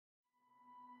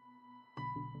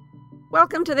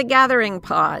Welcome to the Gathering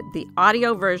Pod, the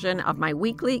audio version of my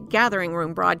weekly Gathering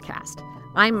Room broadcast.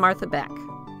 I'm Martha Beck.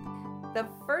 The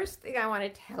first thing I want to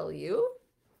tell you,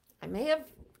 I may have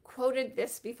quoted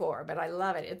this before, but I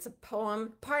love it. It's a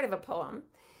poem, part of a poem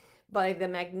by the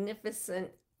magnificent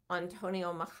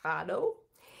Antonio Machado,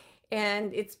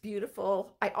 and it's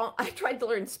beautiful. I tried to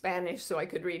learn Spanish so I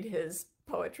could read his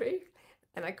poetry,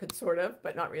 and I could sort of,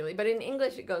 but not really. But in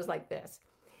English, it goes like this.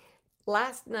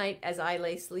 Last night, as I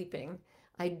lay sleeping,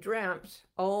 I dreamt,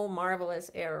 oh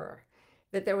marvelous error,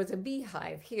 that there was a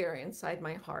beehive here inside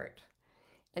my heart,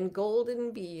 and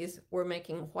golden bees were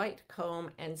making white comb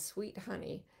and sweet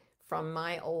honey from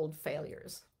my old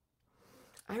failures.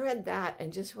 I read that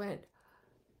and just went,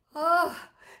 oh,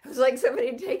 it was like somebody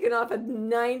had taken off a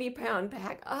 90-pound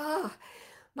pack.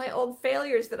 My old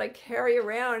failures that I carry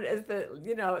around as the,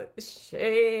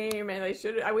 shame, and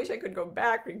I wish I could go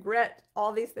back, regret,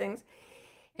 all these things.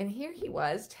 And here he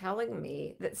was telling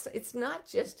me that it's not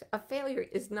just a failure,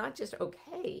 it's not just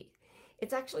okay.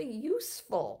 It's actually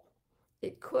useful.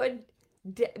 It could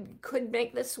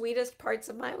make the sweetest parts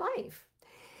of my life.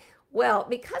 Well,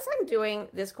 because I'm doing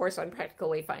this course on practical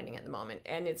wayfinding at the moment,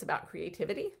 and it's about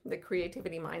creativity, the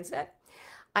creativity mindset,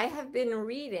 I have been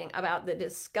reading about the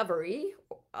discovery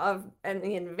of and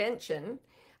the invention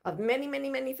of many, many,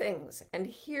 many things. And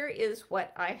here is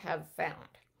what I have found.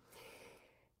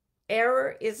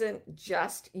 Error isn't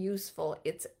just useful,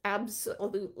 it's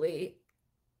absolutely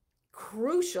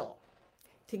crucial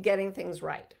to getting things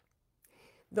right.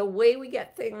 The way we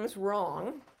get things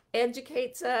wrong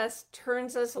educates us,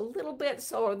 turns us a little bit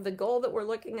so the goal that we're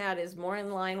looking at is more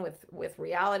in line with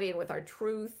reality and with our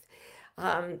truth.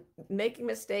 Making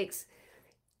mistakes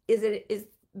is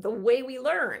the way we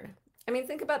learn. I mean,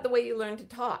 think about the way you learn to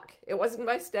talk. It wasn't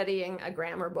by studying a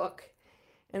grammar book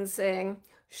and saying,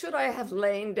 should I have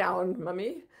lain down,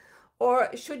 mummy?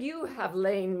 Or should you have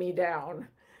lain me down?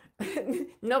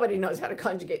 Nobody knows how to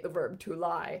conjugate the verb to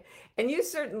lie. And you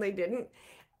certainly didn't.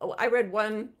 I read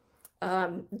one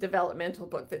developmental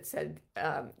book that said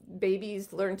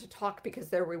babies learn to talk because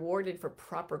they're rewarded for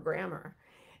proper grammar.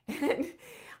 And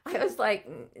I was like,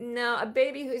 no, a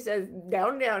baby who says,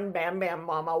 down, down, bam, bam,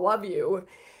 mama, love you,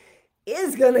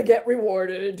 is going to get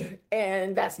rewarded.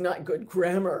 And that's not good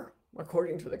grammar,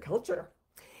 according to the culture.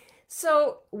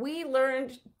 So we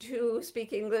learned to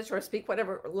speak English or speak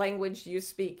whatever language you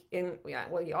speak in. Yeah,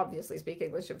 well, you obviously speak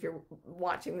English if you're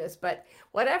watching this, but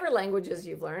whatever languages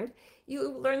you've learned,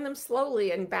 you learn them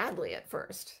slowly and badly at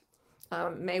first.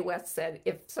 Mae West said,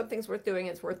 if something's worth doing,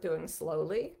 it's worth doing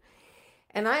slowly.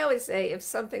 And I always say, if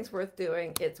something's worth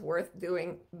doing, it's worth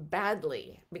doing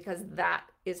badly, because that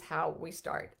is how we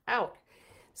start out.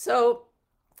 So,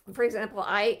 for example,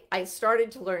 I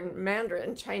started to learn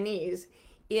Mandarin, Chinese,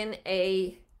 in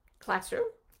a classroom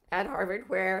at Harvard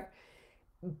where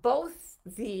both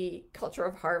the culture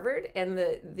of Harvard and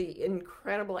the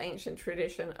incredible ancient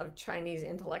tradition of Chinese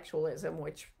intellectualism,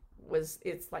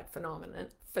 it's like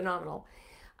phenomenal.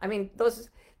 I mean,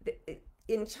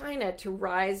 in China, to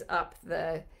rise up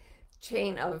the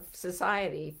chain of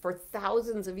society for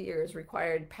thousands of years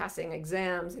required passing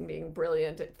exams and being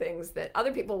brilliant at things that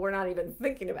other people were not even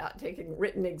thinking about, taking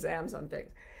written exams on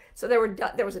things. So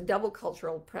there was a double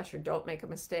cultural pressure, don't make a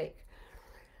mistake.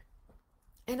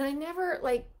 And I never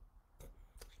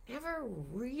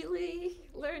really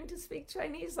learned to speak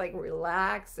Chinese, like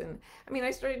relax. And I mean,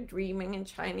 I started dreaming in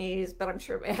Chinese, but I'm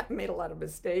sure I made a lot of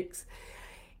mistakes.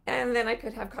 And then I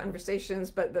could have conversations,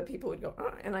 but the people would go,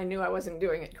 oh, and I knew I wasn't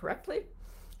doing it correctly.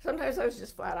 Sometimes I was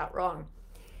just flat out wrong.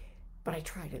 But I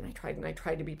tried and I tried and I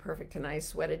tried to be perfect, and I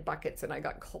sweated buckets and I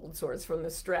got cold sores from the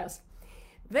stress.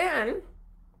 Then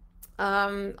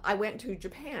I went to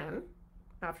Japan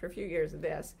after a few years of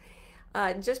this,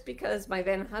 just because my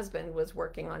then husband was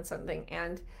working on something,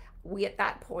 and we at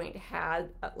that point had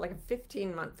like a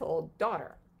 15-month-old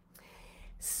daughter.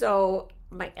 So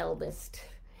my eldest.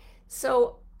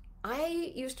 So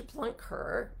I used to plunk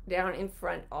her down in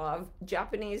front of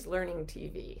Japanese learning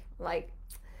TV. Like,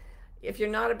 if you're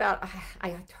not about,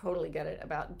 I totally get it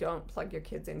about don't plug your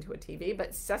kids into a TV,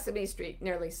 but Sesame Street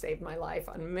nearly saved my life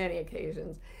on many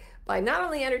occasions by not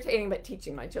only entertaining but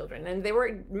teaching my children. And there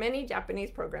were many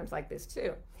Japanese programs like this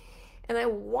too. And I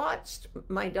watched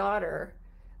my daughter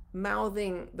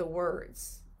mouthing the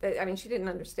words. I mean, she didn't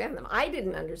understand them. I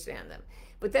didn't understand them.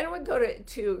 But then I would go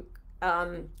to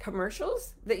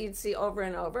commercials that you'd see over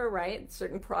and over, right?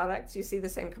 Certain products, you see the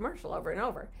same commercial over and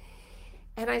over.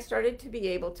 And I started to be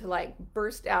able to like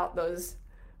burst out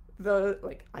the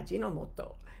like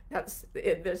Ajinomoto.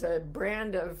 There's a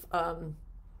brand of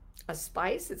a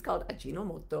spice. It's called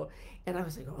Ajinomoto. And I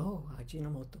was like, oh,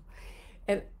 Ajinomoto.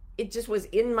 And it just was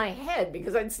in my head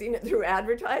because I'd seen it through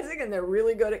advertising, and they're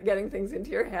really good at getting things into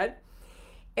your head.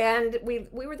 And we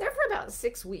were there for about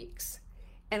 6 weeks.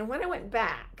 And when I went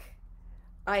back,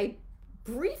 I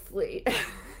briefly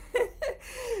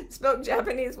spoke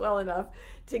Japanese well enough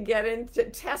to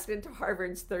test into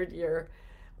Harvard's third year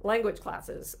language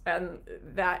classes. And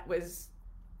that was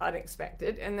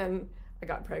unexpected. And then I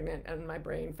got pregnant and my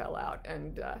brain fell out,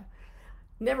 and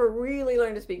never really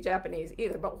learned to speak Japanese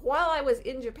either. But while I was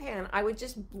in Japan, I would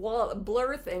just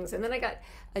blur things. And then I got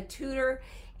a tutor,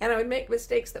 and I would make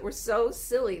mistakes that were so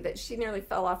silly that she nearly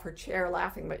fell off her chair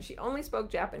laughing, but she only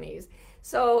spoke Japanese.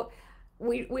 So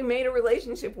we made a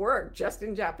relationship work just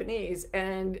in Japanese,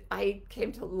 and I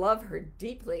came to love her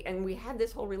deeply. And we had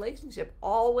this whole relationship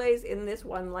always in this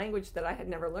one language that I had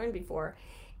never learned before.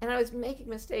 And I was making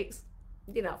mistakes,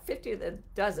 50 to the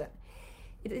dozen.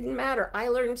 It didn't matter. I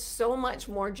learned so much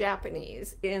more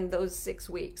Japanese in those 6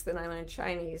 weeks than I learned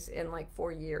Chinese in like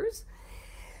 4 years.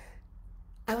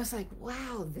 I was like,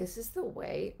 wow, this is the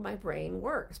way my brain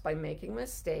works, by making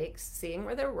mistakes, seeing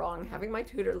where they're wrong, having my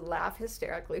tutor laugh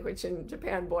hysterically, which in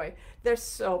Japan, boy, they're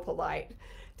so polite.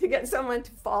 To get someone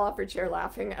to fall off her chair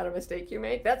laughing at a mistake you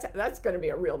made, that's going to be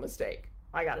a real mistake,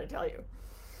 I got to tell you.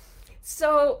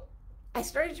 So I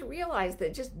started to realize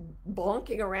that just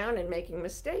bonking around and making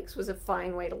mistakes was a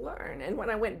fine way to learn. And when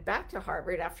I went back to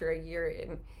Harvard after a year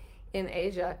in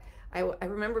Asia, I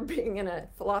remember being in a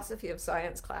philosophy of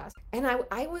science class, and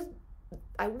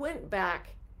I went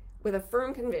back with a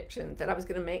firm conviction that I was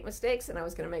going to make mistakes, and I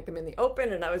was going to make them in the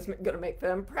open, and I was going to make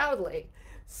them proudly.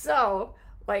 So,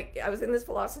 like, I was in this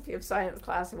philosophy of science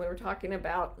class, and we were talking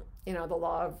about, the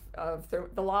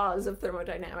laws of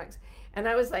thermodynamics, and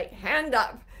I was like, hand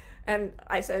up. And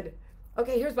I said,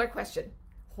 okay, here's my question.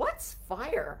 What's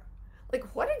fire?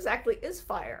 Like, what exactly is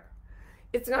fire?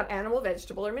 It's not animal,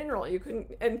 vegetable, or mineral. You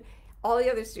couldn't, and all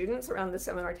the other students around the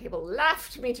seminar table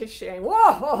laughed me to shame.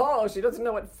 Whoa, she doesn't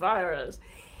know what fire is.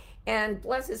 And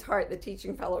bless his heart, the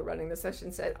teaching fellow running the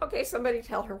session said, okay, somebody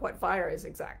tell her what fire is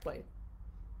exactly.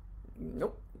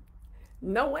 Nope.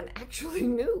 No one actually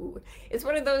knew. It's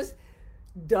one of those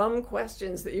dumb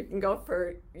questions that you can go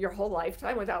for your whole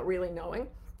lifetime without really knowing.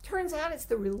 Turns out it's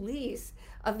the release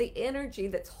of the energy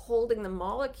that's holding the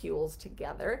molecules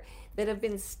together that have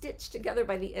been stitched together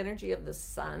by the energy of the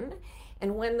sun.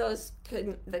 And when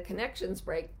the connections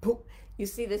break, poof, you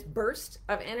see this burst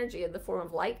of energy in the form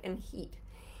of light and heat.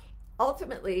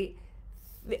 Ultimately,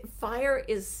 fire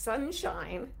is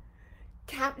sunshine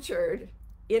captured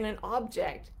in an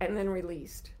object and then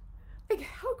released. Like,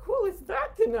 how cool is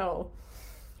that to know?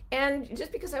 And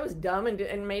just because I was dumb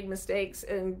and made mistakes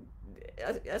and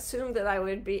assumed that I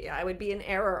would be in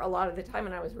error a lot of the time,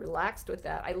 and I was relaxed with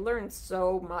that, I learned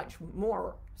so much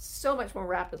more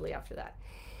rapidly after that.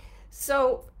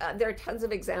 So there are tons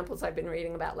of examples I've been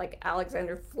reading about, like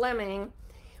Alexander Fleming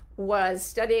was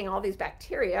studying all these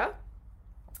bacteria,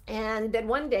 and then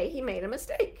one day he made a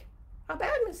mistake, a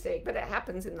bad mistake, but it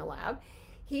happens in the lab.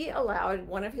 He allowed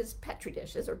one of his Petri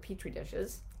dishes, or Petri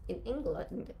dishes, in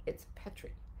England it's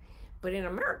Petri, but in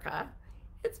America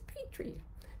it's Petri.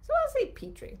 So I'll say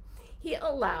Petri. He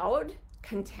allowed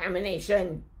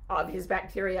contamination of his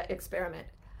bacteria experiment.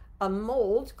 A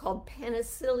mold called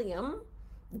Penicillium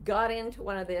got into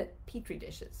one of the Petri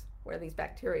dishes where these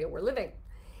bacteria were living.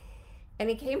 And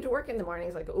he came to work in the morning.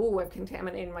 He's like, oh, I've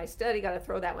contaminated my study, got to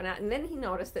throw that one out. And then he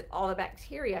noticed that all the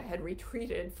bacteria had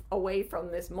retreated away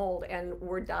from this mold and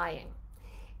were dying.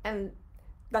 And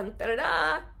dun, da, da,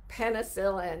 da,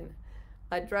 penicillin,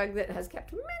 a drug that has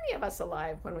kept many of us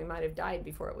alive when we might have died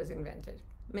before it was invented.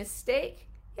 Mistake?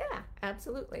 Yeah,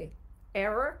 absolutely.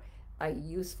 Error? A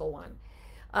useful one.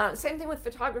 Same thing with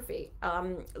photography.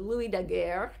 Louis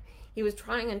Daguerre, he was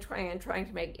trying to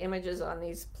make images on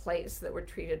these plates that were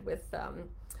treated with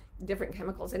different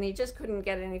chemicals, and he just couldn't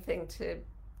get anything to,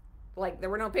 there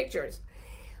were no pictures.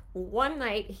 One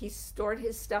night he stored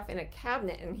his stuff in a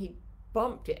cabinet and he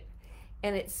bumped it,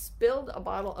 and it spilled a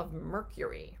bottle of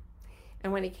mercury.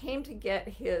 And when he came to get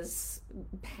his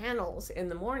panels in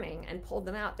the morning and pulled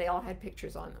them out, they all had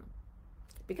pictures on them.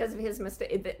 Because of his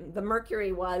mistake, the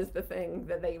mercury was the thing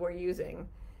that they were using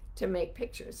to make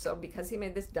pictures. So because he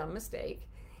made this dumb mistake,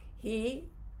 he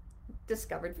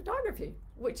discovered photography,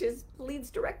 which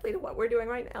leads directly to what we're doing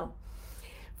right now.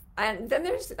 And then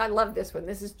I love this one.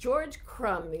 This is George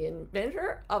Crumb, the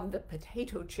inventor of the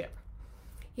potato chip.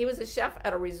 He was a chef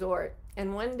at a resort,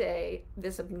 and one day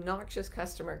this obnoxious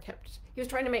customer he was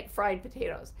trying to make fried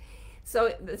potatoes.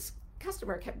 So this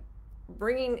customer kept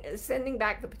sending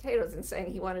back the potatoes and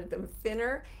saying he wanted them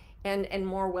thinner and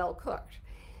more well cooked.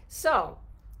 So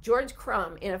George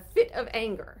Crumb, in a fit of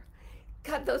anger,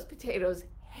 cut those potatoes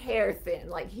hair thin.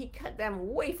 Like he cut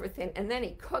them wafer thin, and then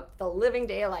he cooked the living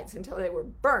daylights until they were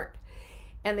burnt.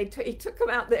 And he took them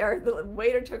out there, the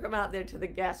waiter took them out there to the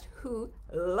guest who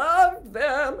loved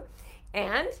them.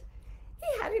 And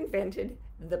he had invented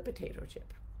the potato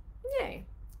chip. Yay.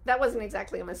 That wasn't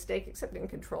exactly a mistake, except in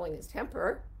controlling his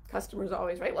temper. Customers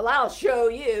always right, well, I'll show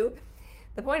you.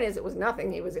 The point is, it was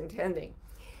nothing he was intending.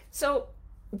 So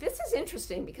this is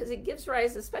interesting because it gives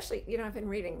rise, especially, I've been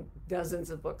reading dozens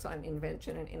of books on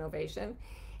invention and innovation,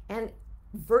 and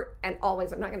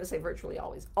always, I'm not going to say virtually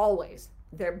always,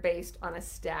 they're based on a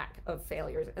stack of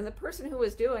failures. And the person who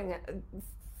was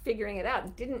figuring it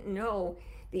out didn't know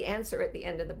the answer at the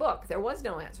end of the book. There was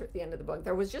no answer at the end of the book.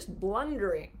 There was just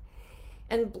blundering.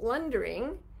 And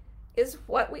blundering is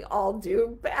what we all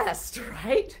do best,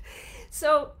 right?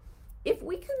 So if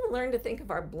we can learn to think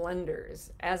of our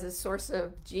blunders as a source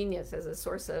of genius, as a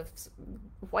source of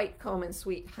white comb and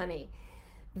sweet honey,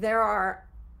 there are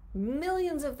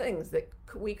millions of things that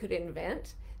we could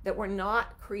invent that we're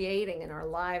not creating in our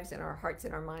lives, in our hearts,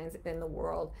 in our minds, in the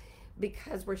world,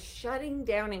 because we're shutting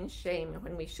down in shame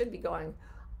when we should be going,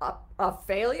 a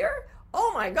failure?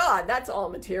 Oh my God, that's all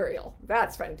material.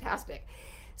 That's fantastic.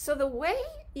 So the way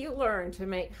you learn to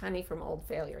make honey from old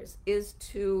failures is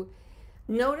to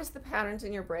notice the patterns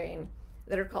in your brain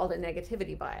that are called a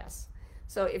negativity bias.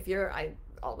 So I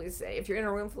always say, if you're in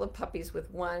a room full of puppies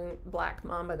with one black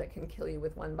mamba that can kill you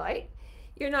with one bite,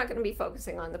 you're not going to be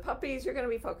focusing on the puppies, you're going to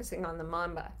be focusing on the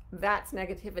mamba. That's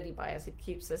negativity bias. It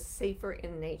keeps us safer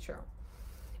in nature.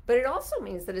 But it also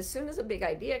means that as soon as a big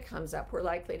idea comes up, we're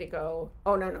likely to go,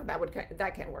 oh, no,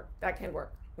 that can't work. That can't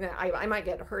work. I might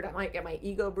get hurt. I might get my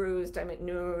ego bruised.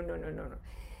 No.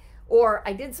 Or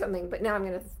I did something, but now I'm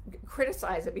going to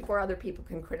criticize it before other people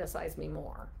can criticize me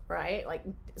more, right? Like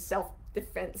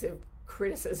self-defensive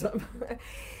criticism.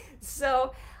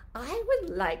 So I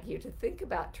would like you to think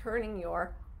about turning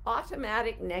your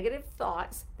automatic negative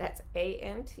thoughts, that's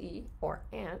A-N-T or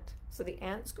ant, so the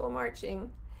ants go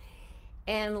marching,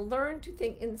 and learn to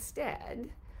think instead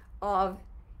of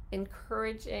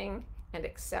encouraging and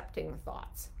accepting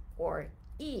thoughts, or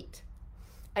eat.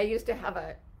 I used to have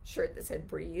a shirt that said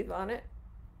breathe on it,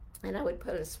 and I would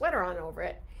put a sweater on over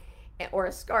it, or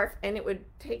a scarf, and it would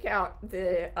take out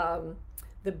the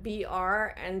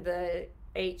BR and the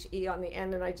HE on the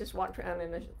end, and I just walked around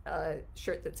in a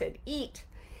shirt that said eat,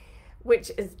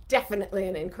 which is definitely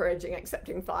an encouraging,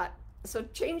 accepting thought. So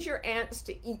change your ants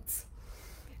to eats.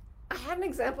 I had an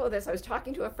example of this. I was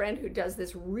talking to a friend who does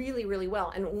this really, really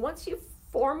well. And once you've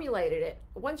formulated it,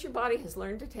 once your body has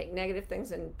learned to take negative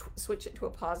things and switch it to a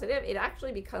positive, it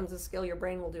actually becomes a skill your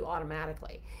brain will do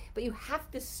automatically. But you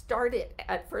have to start it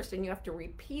at first, and you have to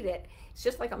repeat it. It's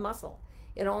just like a muscle.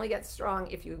 It only gets strong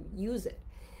if you use it.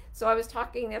 So I was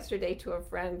talking yesterday to a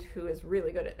friend who is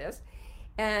really good at this,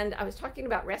 and I was talking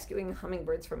about rescuing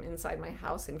hummingbirds from inside my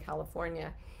house in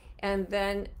California. And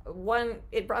then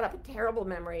it brought up a terrible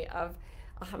memory of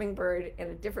a hummingbird in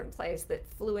a different place that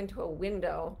flew into a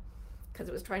window because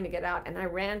it was trying to get out, and I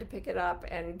ran to pick it up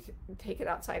and take it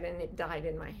outside, and it died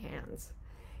in my hands.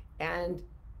 And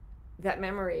that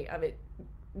memory of it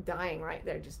dying right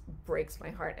there just breaks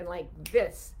my heart. And like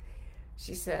this,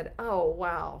 she said, oh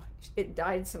wow, it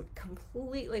died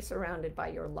completely surrounded by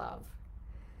your love.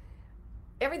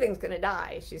 Everything's gonna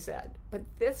die, she said, but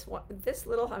this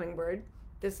little hummingbird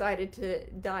decided to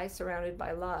die surrounded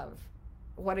by love.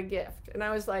 What a gift. And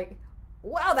I was like,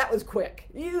 wow, that was quick.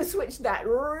 You switched that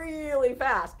really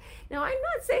fast. Now, I'm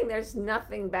not saying there's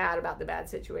nothing bad about the bad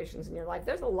situations in your life.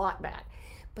 There's a lot bad,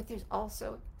 but there's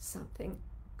also something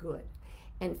good.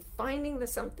 And finding the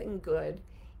something good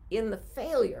in the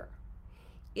failure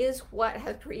is what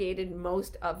has created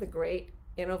most of the great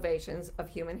innovations of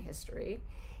human history.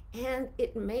 And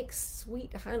it makes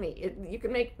sweet honey. You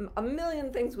can make a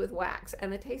million things with wax,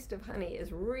 and the taste of honey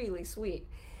is really sweet.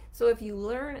 So if you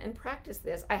learn and practice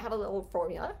this, I have a little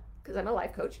formula, because I'm a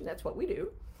life coach, and that's what we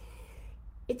do.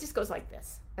 It just goes like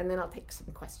this, and then I'll take some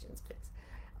questions,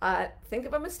 please. Think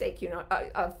of a mistake,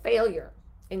 a failure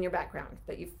in your background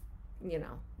that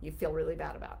you feel really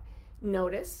bad about.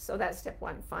 Notice, so that's step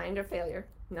one, find a failure.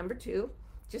 Number two,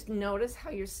 just notice how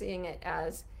you're seeing it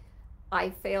as, I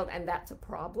failed and that's a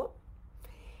problem.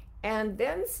 And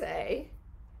then say,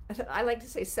 I like to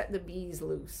say, set the bees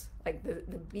loose, like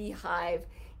the beehive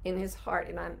in his heart,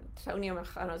 in Antonio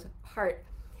Marjano's heart.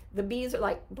 The bees are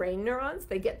like brain neurons.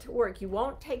 They get to work. You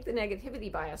won't take the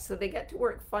negativity bias, so they get to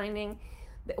work finding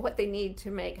what they need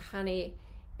to make honey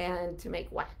and to make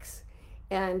wax.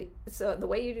 And so the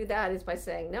way you do that is by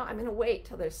saying, no, I'm going to wait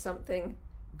till there's something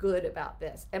good about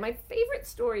this. And my favorite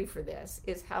story for this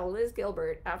is how Liz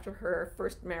Gilbert, after her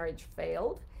first marriage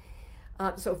failed,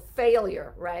 So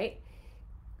failure, right?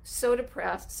 So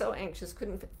depressed, so anxious,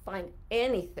 couldn't find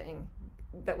anything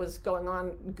that was going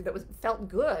on that felt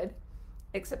good,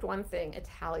 except one thing: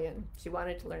 Italian. She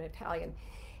wanted to learn Italian.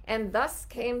 And thus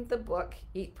came the book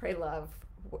Eat, Pray, Love,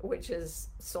 which is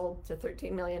sold to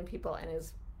 13 million people and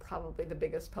is probably the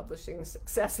biggest publishing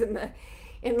success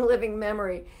in living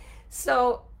memory.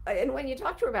 So, and when you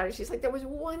talk to her about it, she's like, there was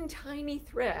one tiny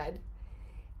thread,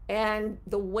 and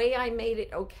the way I made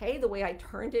it okay, the way I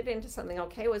turned it into something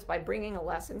okay, was by bringing a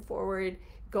lesson forward,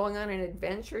 going on an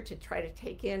adventure to try to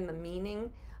take in the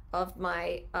meaning of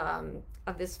my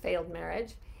of this failed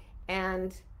marriage,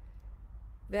 and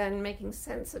then making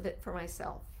sense of it for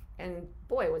myself. And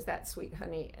boy, was that sweet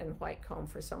honey and white comb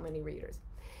for so many readers.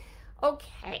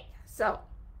 Okay, so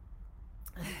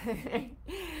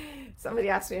somebody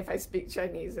asked me if I speak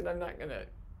Chinese, and I'm not gonna,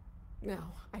 no,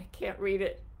 I can't read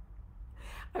it.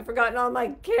 I've forgotten all my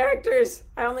characters.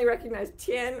 I only recognize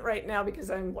Tian right now because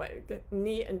I'm like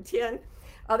Ni and Tian.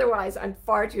 Otherwise, I'm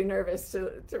far too nervous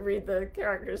to read the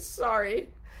characters. Sorry.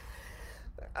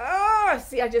 Oh,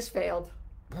 see, I just failed.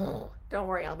 Don't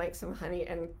worry, I'll make some honey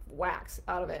and wax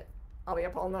out of it. I'll be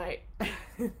up all night.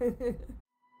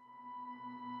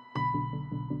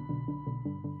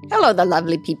 Hello, the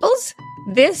lovely peoples.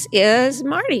 This is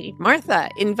Martha,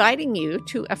 inviting you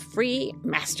to a free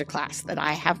masterclass that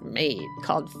I have made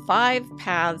called 5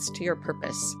 Paths to Your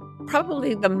Purpose.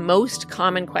 Probably the most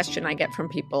common question I get from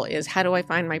people is, how do I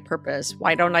find my purpose?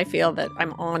 Why don't I feel that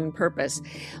I'm on purpose?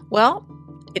 Well,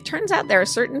 it turns out there are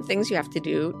certain things you have to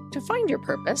do to find your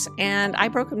purpose, and I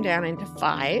broke them down into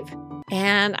 5,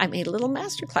 and I made a little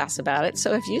masterclass about it.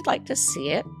 So if you'd like to see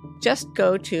it, just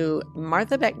go to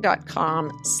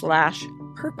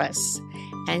marthabeck.com/purpose,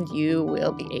 and you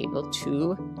will be able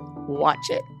to watch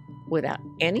it without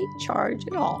any charge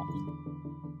at all.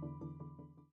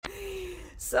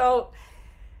 So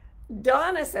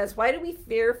Donna says, why do we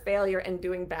fear failure and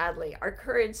doing badly? Our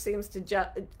culture seems to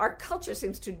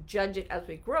judge it as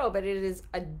we grow, but it is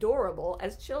adorable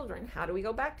as children. How do we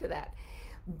go back to that?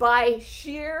 By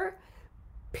sheer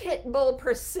pit bull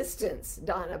persistence,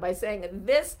 Donna, by saying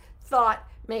this thought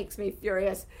makes me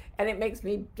furious and it makes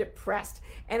me depressed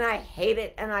and I hate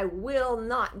it and I will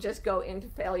not just go into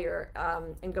failure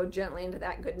and go gently into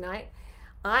that good night.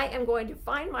 I am going to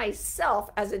find myself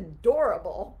as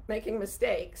adorable making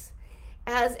mistakes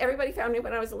as everybody found me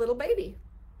when I was a little baby.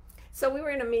 So we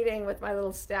were in a meeting with my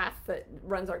little staff that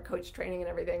runs our coach training and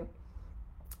everything.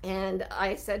 And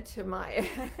I said to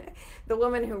the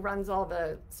woman who runs all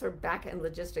the sort of back end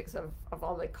logistics of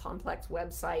all the complex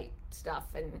website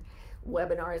stuff and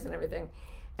webinars and everything.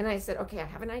 And I said, okay, I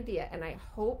have an idea and I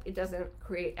hope it doesn't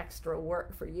create extra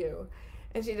work for you.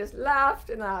 And she just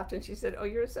laughed and laughed. And she said, oh,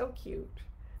 you're so cute.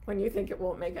 When you think it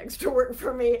won't make extra work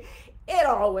for me, it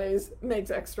always makes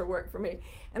extra work for me.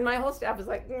 And my whole staff was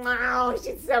like, wow,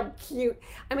 she's so cute.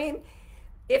 I mean,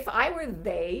 if I were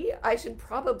they, I should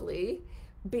probably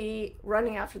be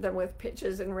running after them with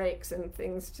pitches and rakes and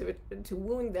things to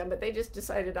wound them, but they just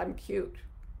decided I'm cute.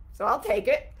 So I'll take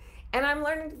it. And I'm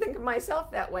learning to think of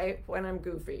myself that way when I'm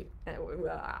goofy.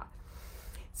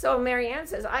 So Marianne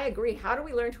says, I agree. How do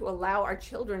we learn to allow our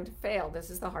children to fail? This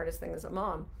is the hardest thing as a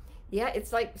mom. Yeah,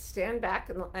 it's like stand back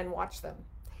and watch them.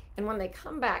 And when they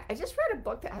come back, I just read a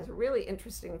book that has a really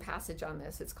interesting passage on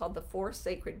this. It's called The 4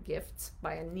 Sacred Gifts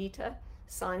by Anita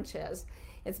Sanchez.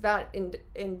 It's about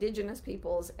indigenous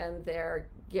peoples and their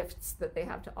gifts that they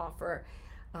have to offer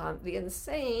the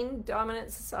insane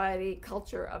dominant society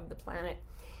culture of the planet.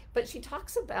 But she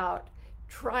talks about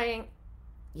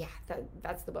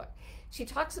that's the book. She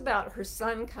talks about her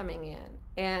son coming in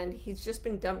and he's just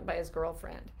been dumped by his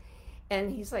girlfriend. And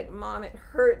he's like, Mom, it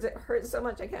hurts so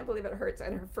much, I can't believe it hurts.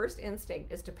 And her first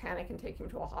instinct is to panic and take him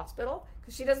to a hospital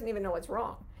because she doesn't even know what's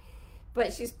wrong.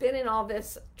 But she's been in all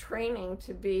this training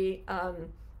to be a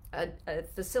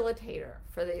facilitator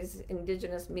for these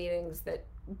indigenous meetings that,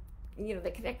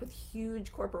 they connect with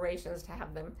huge corporations to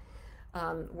have them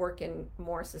work in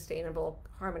more sustainable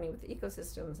harmony with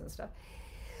ecosystems and stuff.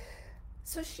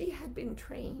 So she had been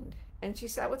trained and she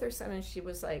sat with her son and she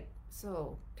was like,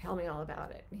 so tell me all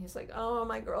about it. And he's like, oh,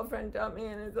 my girlfriend dumped me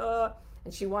and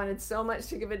she wanted so much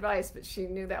to give advice, but she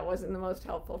knew that wasn't the most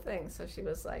helpful thing. So she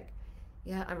was like,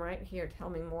 yeah, I'm right here. Tell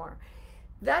me more.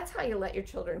 That's how you let your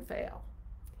children fail.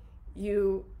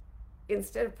 You,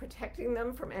 instead of protecting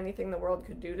them from anything the world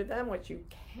could do to them, which you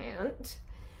can't,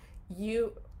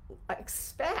 you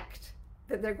expect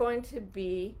that they're going to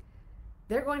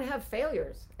have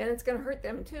failures and it's going to hurt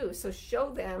them too. So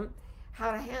show them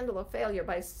how to handle a failure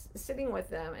by sitting with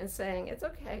them and saying, it's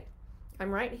okay.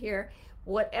 I'm right here.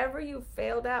 Whatever you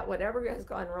failed at, whatever has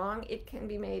gone wrong, it can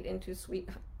be made into sweet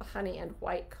honey and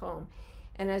white comb.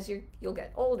 And as you'll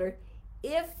get older,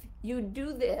 if you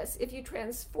do this, if you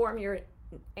transform your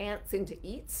ants into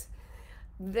eats,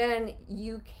 then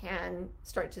you can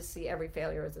start to see every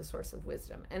failure as a source of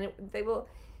wisdom. And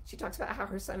she talks about how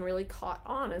her son really caught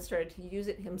on and started to use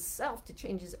it himself to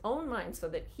change his own mind so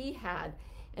that he had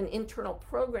an internal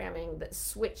programming that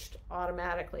switched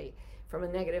automatically from a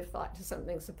negative thought to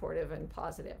something supportive and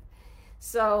positive.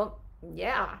 So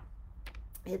yeah,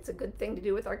 it's a good thing to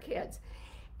do with our kids.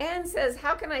 Anne says,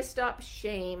 how can I stop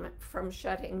shame from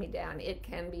shutting me down? It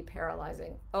can be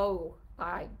paralyzing. Oh,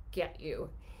 I get you.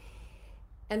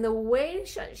 And the way to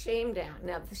shut shame down,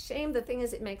 now the thing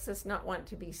is, it makes us not want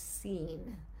to be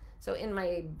seen. So in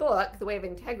my book, The Way of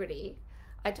Integrity,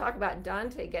 I talk about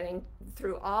Dante getting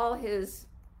through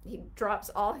he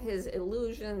drops all his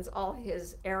illusions, all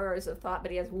his errors of thought,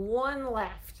 but he has one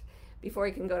left before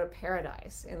he can go to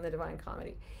paradise in the Divine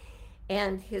Comedy.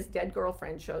 And his dead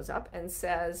girlfriend shows up and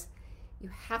says, you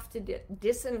have to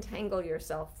disentangle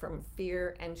yourself from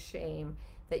fear and shame,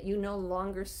 that you no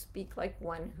longer speak like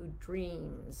one who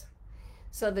dreams.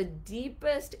 So the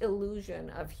deepest illusion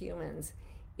of humans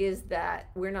is that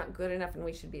we're not good enough and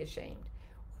we should be ashamed.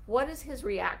 What is his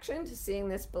reaction to seeing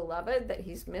this beloved that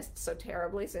he's missed so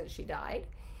terribly since she died?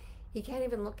 He can't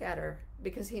even look at her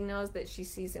because he knows that she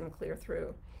sees him clear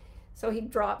through. So he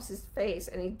drops his face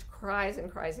and he cries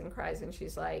and cries and cries, and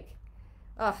she's like,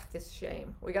 oh, this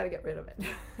shame, we got to get rid of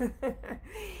it.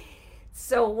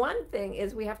 So one thing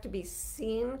is we have to be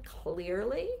seen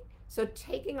clearly. So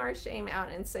taking our shame out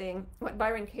and saying, what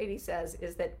Byron Katie says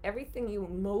is that everything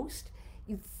you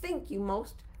think you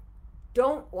most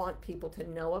don't want people to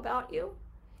know about you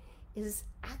is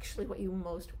actually what you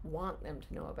most want them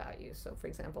to know about you. So for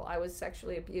example, I was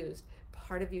sexually abused.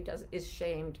 Part of you is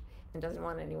shamed and doesn't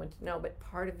want anyone to know, but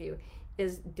part of you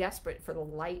is desperate for the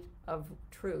light of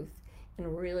truth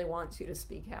and really wants you to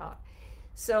speak out.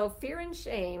 So fear and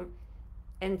shame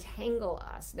entangle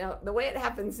us. Now, the way it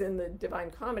happens in the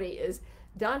Divine Comedy is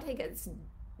Dante gets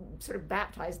sort of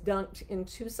baptized, dunked in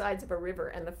two sides of a river,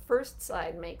 and the first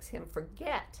side makes him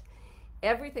forget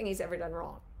everything he's ever done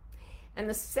wrong. And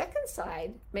the second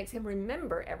side makes him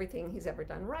remember everything he's ever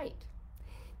done right.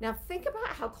 Now think about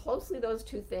how closely those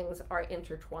two things are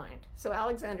intertwined. So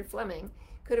Alexander Fleming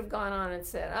could have gone on and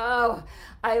said, oh,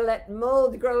 I let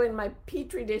mold grow in my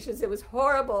petri dishes. It was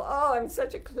horrible. Oh, I'm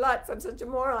such a klutz. I'm such a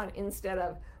moron. Instead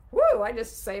of, whoo, I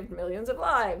just saved millions of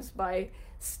lives by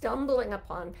stumbling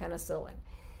upon penicillin.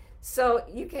 So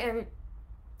you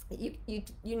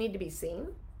need to be seen.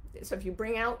 So if you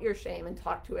bring out your shame and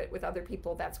talk to it with other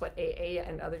people, that's what AA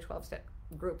and other 12-step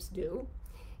groups do.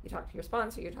 You talk to your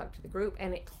sponsor, you talk to the group,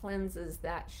 and it cleanses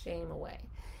that shame away.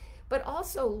 But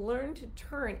also learn to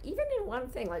turn, even in one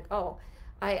thing, like, oh,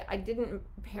 I didn't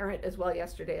parent as well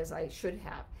yesterday as I should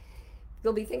have.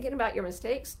 You'll be thinking about your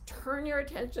mistakes. Turn your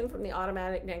attention from the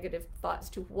automatic negative thoughts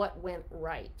to what went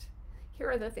right. Here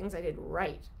are the things I did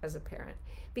right as a parent.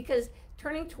 Because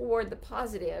turning toward the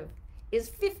positive is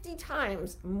 50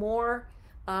 times more,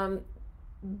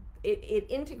 it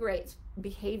integrates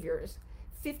behaviors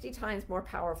 50 times more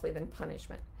powerfully than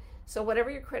punishment. So whatever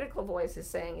your critical voice is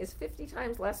saying is 50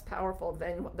 times less powerful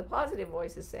than what the positive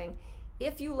voice is saying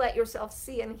if you let yourself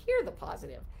see and hear the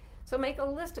positive. So make a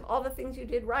list of all the things you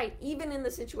did right, even in the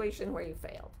situation where you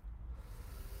failed.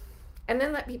 And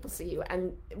then let people see you.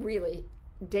 And really,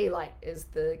 daylight is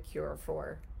the cure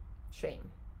for shame,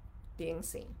 being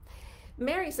seen.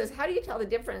 Mary says, how do you tell the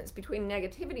difference between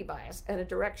negativity bias and a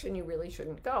direction you really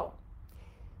shouldn't go?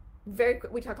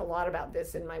 We talk a lot about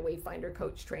this in my Wayfinder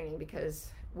coach training, because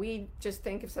we just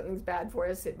think if something's bad for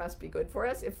us, it must be good for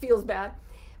us. It feels bad.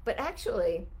 But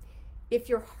actually, if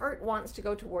your heart wants to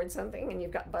go towards something and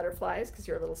you've got butterflies because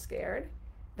you're a little scared,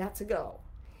 that's a go.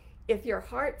 If your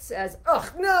heart says,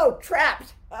 oh, no,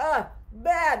 trapped,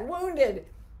 bad, wounded,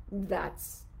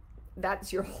 that's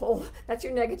your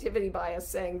negativity bias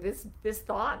saying this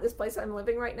thought, this place I'm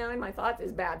living right now in my thoughts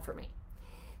is bad for me.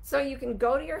 So you can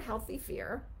go to your healthy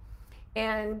fear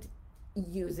and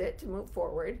use it to move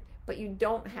forward, but you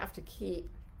don't have to keep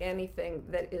anything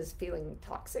that is feeling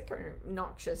toxic or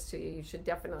noxious to you. You should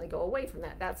definitely go away from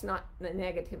that. That's not the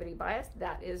negativity bias,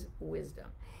 that is wisdom.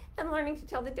 And learning to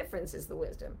tell the difference is the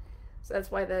wisdom. So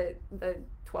that's why the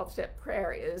 12-step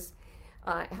prayer is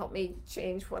help me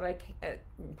change what I can.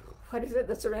 What is it,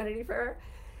 the Serenity Prayer?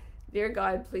 Dear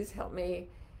God, please help me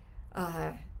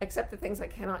accept the things I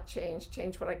cannot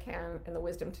change what I can, and the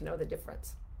wisdom to know the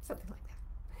difference. Something like that.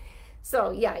 So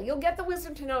yeah, you'll get the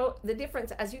wisdom to know the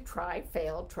difference as you try,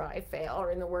 fail,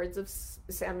 or in the words of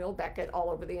Samuel Beckett all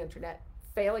over the internet,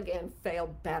 fail again,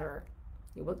 fail better.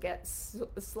 You will get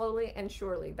slowly and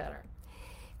surely better.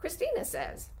 Christina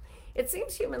says, it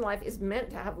seems human life is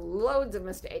meant to have loads of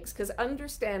mistakes because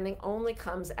understanding only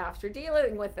comes after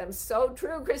dealing with them. So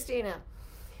true, Christina.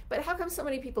 But how come so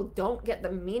many people don't get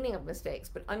the meaning of mistakes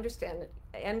but understand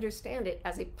it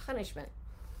as a punishment?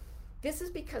 This is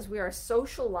because we are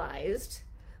socialized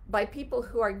by people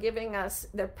who are giving us,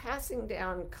 they're passing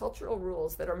down cultural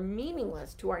rules that are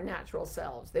meaningless to our natural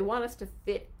selves. They want us to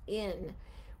fit in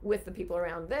with the people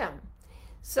around them.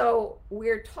 So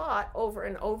we're taught over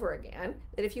and over again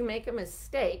that if you make a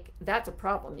mistake, that's a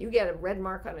problem. You get a red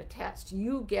mark on a test.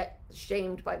 You get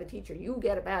shamed by the teacher. You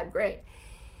get a bad grade.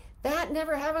 That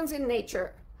never happens in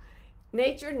nature.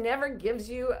 Nature never gives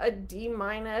you a D-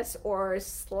 or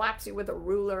slaps you with a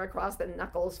ruler across the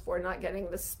knuckles for not getting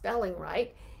the spelling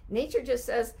right. Nature just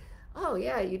says, oh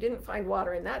yeah, you didn't find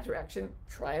water in that direction,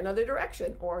 try another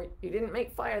direction. Or you didn't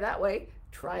make fire that way,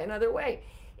 try another way.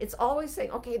 It's always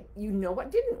saying, okay, you know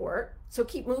what didn't work, so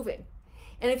keep moving.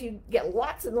 And if you get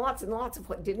lots and lots and lots of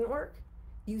what didn't work,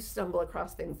 you stumble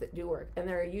across things that do work. And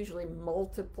there are usually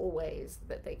multiple ways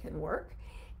that they can work.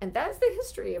 And that's the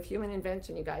history of human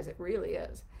invention, you guys. It really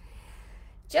is.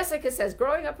 Jessica says,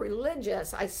 growing up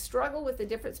religious, I struggle with the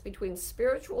difference between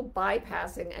spiritual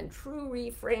bypassing and true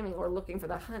reframing or looking for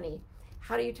the honey.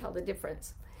 How do you tell the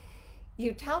difference?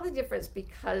 You tell the difference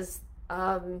because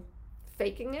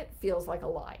faking it feels like a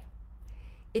lie.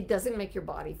 It doesn't make your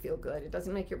body feel good. It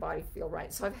doesn't make your body feel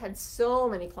right. So I've had so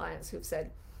many clients who've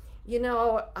said, you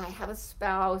know, I have a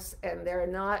spouse and they're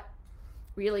not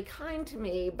really kind to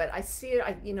me, but I see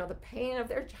it, you know, the pain of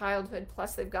their childhood,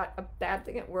 plus they've got a bad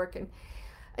thing at work, and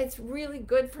it's really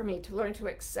good for me to learn to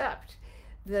accept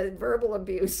the verbal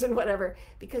abuse and whatever,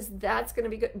 because that's going to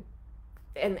be good.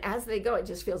 And as they go, it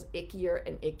just feels ickier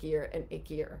and ickier and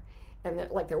ickier. And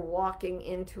that, like, they're walking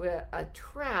into a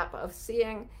trap of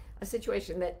seeing a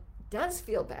situation that does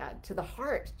feel bad to the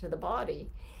heart, to the body,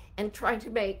 and trying to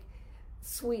make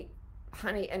sweet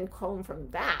honey and comb from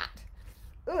that.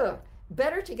 Ugh.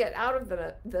 Better to get out of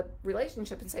the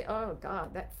relationship and say, oh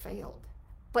God, that failed.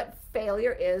 But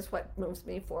failure is what moves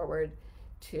me forward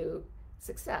to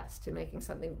success, to making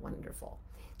something wonderful.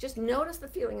 Just notice the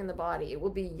feeling in the body. It will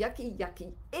be yucky,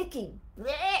 yucky, icky,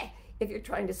 bleh. If you're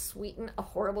trying to sweeten a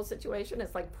horrible situation,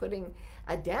 it's like putting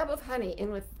a dab of honey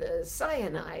in with the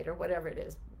cyanide or whatever it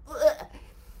is. Bleh.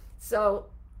 So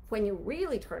when you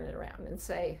really turn it around and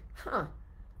say,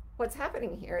 what's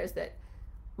happening here is that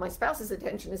my spouse's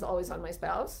attention is always on my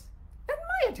spouse, and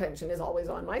my attention is always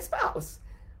on my spouse.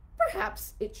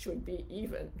 Perhaps it should be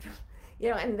even, you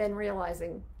know, and then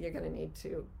realizing you're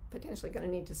potentially going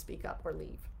to need to speak up or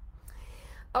leave.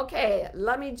 Okay,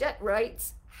 Lummy Jet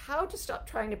writes, how to stop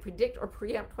trying to predict or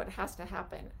preempt what has to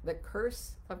happen. The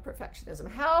curse of perfectionism.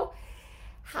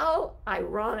 How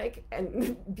ironic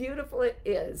and beautiful it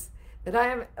is that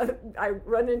I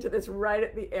run into this right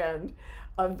at the end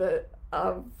of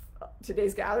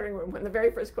today's gathering room when the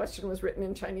very first question was written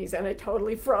in Chinese and I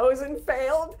totally froze and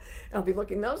failed. I'll be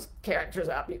looking those characters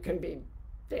up, you can be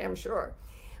damn sure.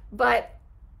 But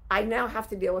I now have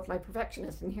to deal with my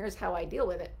perfectionist, and here's how I deal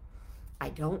with it. I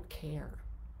don't care.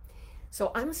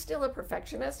 So I'm still a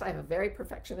perfectionist. I have a very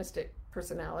perfectionistic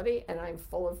personality and I'm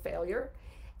full of failure,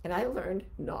 and I learned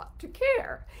not to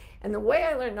care. And the way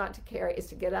I learned not to care is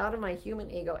to get out of my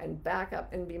human ego and back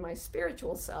up and be my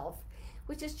spiritual self,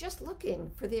 which is just looking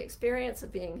for the experience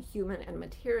of being human and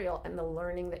material and the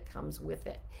learning that comes with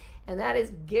it. And that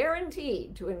is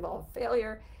guaranteed to involve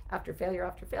failure after failure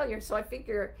after failure. So I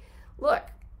figure, look,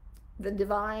 the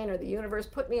divine or the universe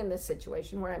put me in this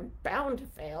situation where I'm bound to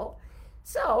fail.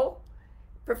 So,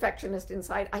 perfectionist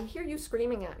inside, I hear you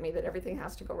screaming at me that everything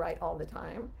has to go right all the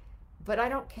time, but I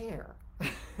don't care.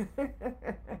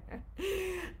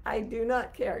 I do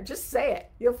not care. Just say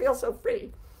it. You'll feel so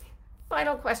free.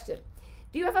 Final question.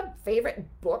 Do you have a favorite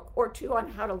book or two on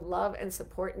how to love and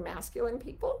support masculine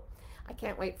people? I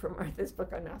can't wait for Martha's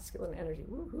book on masculine energy.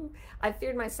 Woohoo. I've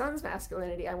feared my son's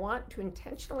masculinity. I want to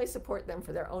intentionally support them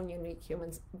for their own unique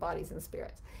human bodies and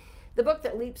spirits. The book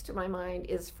that leaps to my mind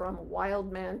is From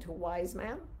Wild Man to Wise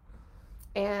Man.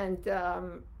 And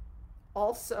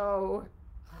also,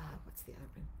 what's the other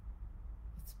one?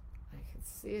 I can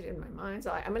see it in my mind's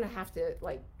eye. I'm going to have to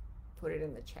put it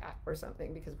in the chat or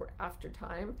something because we're after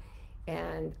time.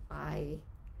 And I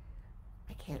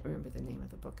can't remember the name of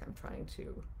the book I'm trying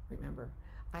to remember.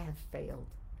 I have failed.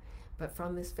 But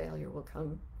from this failure will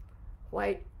come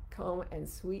white comb and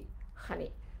sweet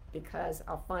honey, because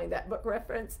I'll find that book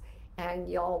reference and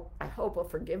y'all, I hope, will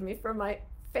forgive me for my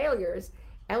failures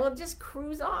and we'll just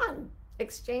cruise on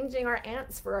exchanging our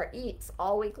ants for our eats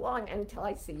all week long until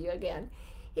I see you again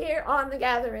here on The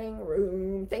Gathering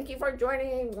Room. Thank you for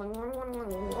joining.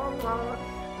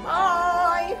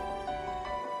 Bye.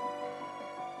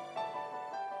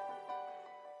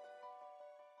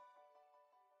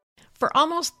 For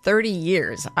almost 30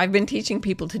 years, I've been teaching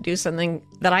people to do something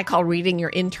that I call reading your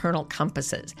internal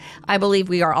compasses. I believe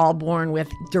we are all born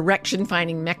with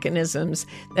direction-finding mechanisms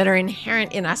that are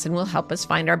inherent in us and will help us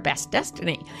find our best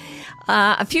destiny.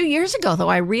 A few years ago, though,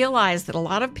 I realized that a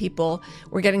lot of people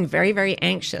were getting very, very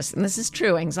anxious. And this is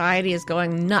true. Anxiety is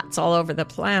going nuts all over the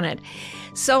planet.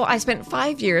 So I spent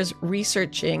 5 years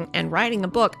researching and writing a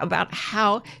book about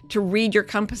how to read your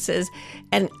compasses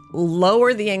and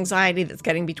lower the anxiety that's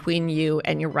getting between you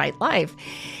and your right life.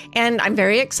 And I'm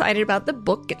very excited about the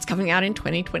book. It's coming out in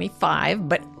 2025,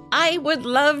 but I would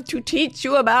love to teach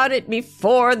you about it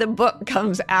before the book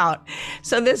comes out.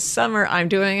 So this summer, I'm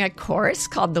doing a course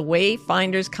called The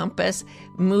Wayfinder's Compass,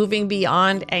 Moving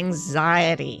Beyond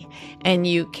Anxiety. And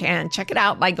you can check it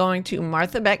out by going to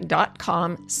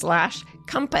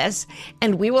marthabeck.com/compass,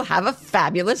 and we will have a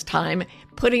fabulous time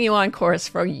putting you on course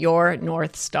for your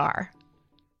North Star.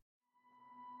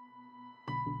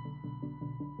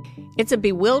 It's a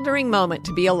bewildering moment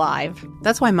to be alive.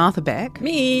 That's why Martha Beck,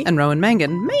 Me, and Rowan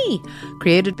Mangan, me,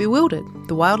 created Bewildered,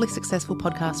 the wildly successful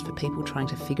podcast for people trying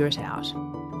to figure it out.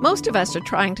 Most of us are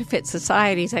trying to fit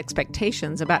society's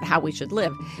expectations about how we should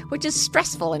live, which is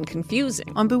stressful and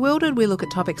confusing. On Bewildered, we look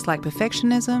at topics like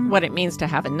perfectionism, What it means to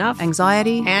have enough,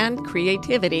 anxiety, and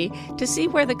creativity to see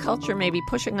where the culture may be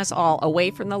pushing us all away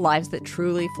from the lives that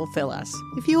truly fulfill us.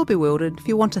 If you're bewildered, if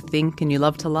you want to think and you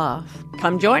love to laugh,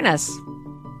 Come join us.